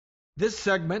This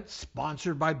segment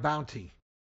sponsored by Bounty.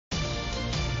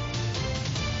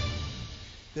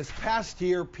 This past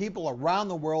year, people around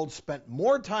the world spent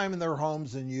more time in their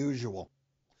homes than usual,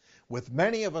 with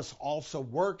many of us also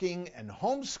working and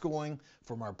homeschooling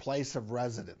from our place of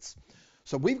residence.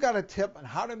 So we've got a tip on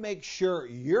how to make sure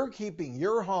you're keeping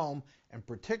your home, and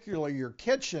particularly your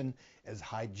kitchen, as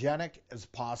hygienic as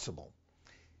possible.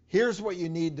 Here's what you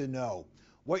need to know.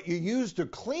 What you use to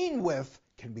clean with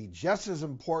can be just as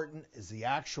important as the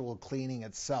actual cleaning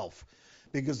itself,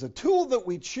 because the tool that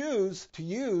we choose to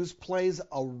use plays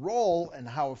a role in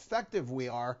how effective we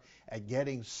are at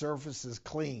getting surfaces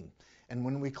clean. And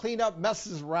when we clean up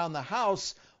messes around the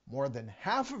house, more than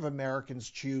half of Americans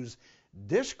choose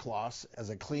dishcloths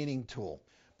as a cleaning tool.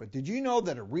 But did you know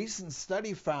that a recent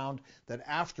study found that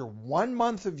after 1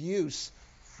 month of use,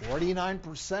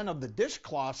 49% of the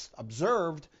dishcloths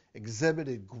observed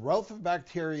exhibited growth of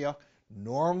bacteria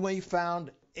normally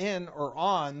found in or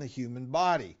on the human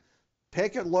body?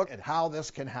 Take a look at how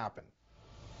this can happen.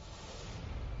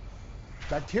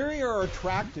 Bacteria are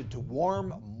attracted to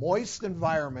warm, moist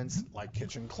environments like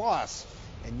kitchen cloths,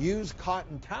 and used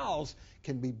cotton towels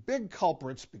can be big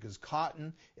culprits because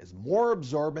cotton is more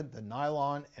absorbent than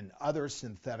nylon and other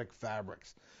synthetic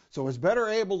fabrics. So it's better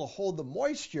able to hold the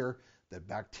moisture that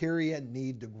bacteria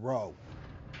need to grow.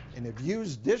 And if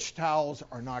used dish towels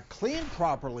are not cleaned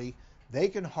properly, they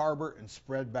can harbor and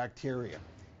spread bacteria.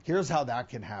 Here's how that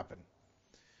can happen.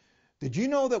 Did you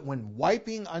know that when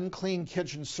wiping unclean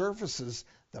kitchen surfaces,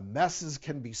 the messes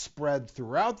can be spread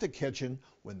throughout the kitchen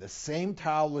when the same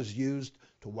towel is used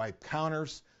to wipe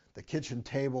counters, the kitchen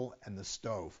table, and the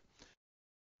stove?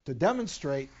 To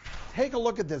demonstrate, take a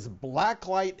look at this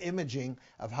blacklight imaging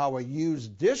of how a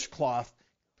used dishcloth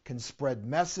can spread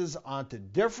messes onto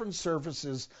different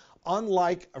surfaces,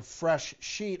 unlike a fresh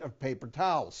sheet of paper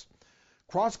towels.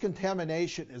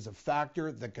 Cross-contamination is a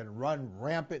factor that can run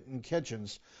rampant in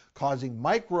kitchens, causing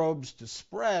microbes to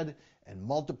spread and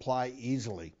multiply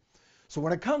easily. So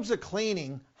when it comes to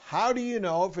cleaning, how do you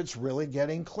know if it's really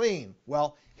getting clean?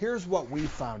 Well, here's what we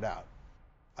found out.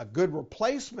 A good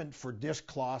replacement for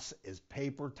dishcloths is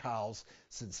paper towels,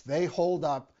 since they hold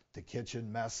up to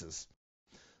kitchen messes.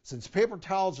 Since paper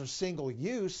towels are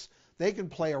single-use, they can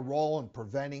play a role in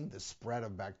preventing the spread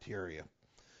of bacteria.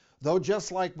 Though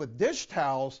just like with dish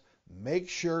towels, make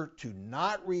sure to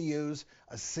not reuse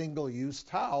a single-use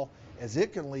towel, as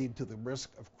it can lead to the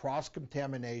risk of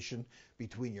cross-contamination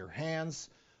between your hands,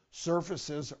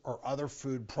 surfaces, or other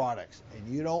food products,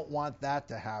 and you don't want that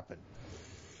to happen.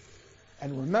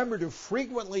 And remember to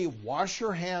frequently wash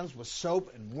your hands with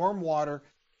soap and warm water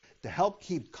to help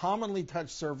keep commonly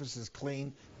touched surfaces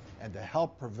clean and to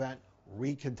help prevent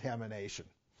recontamination.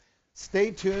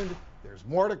 Stay tuned, there's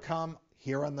more to come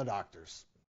here on The Doctors.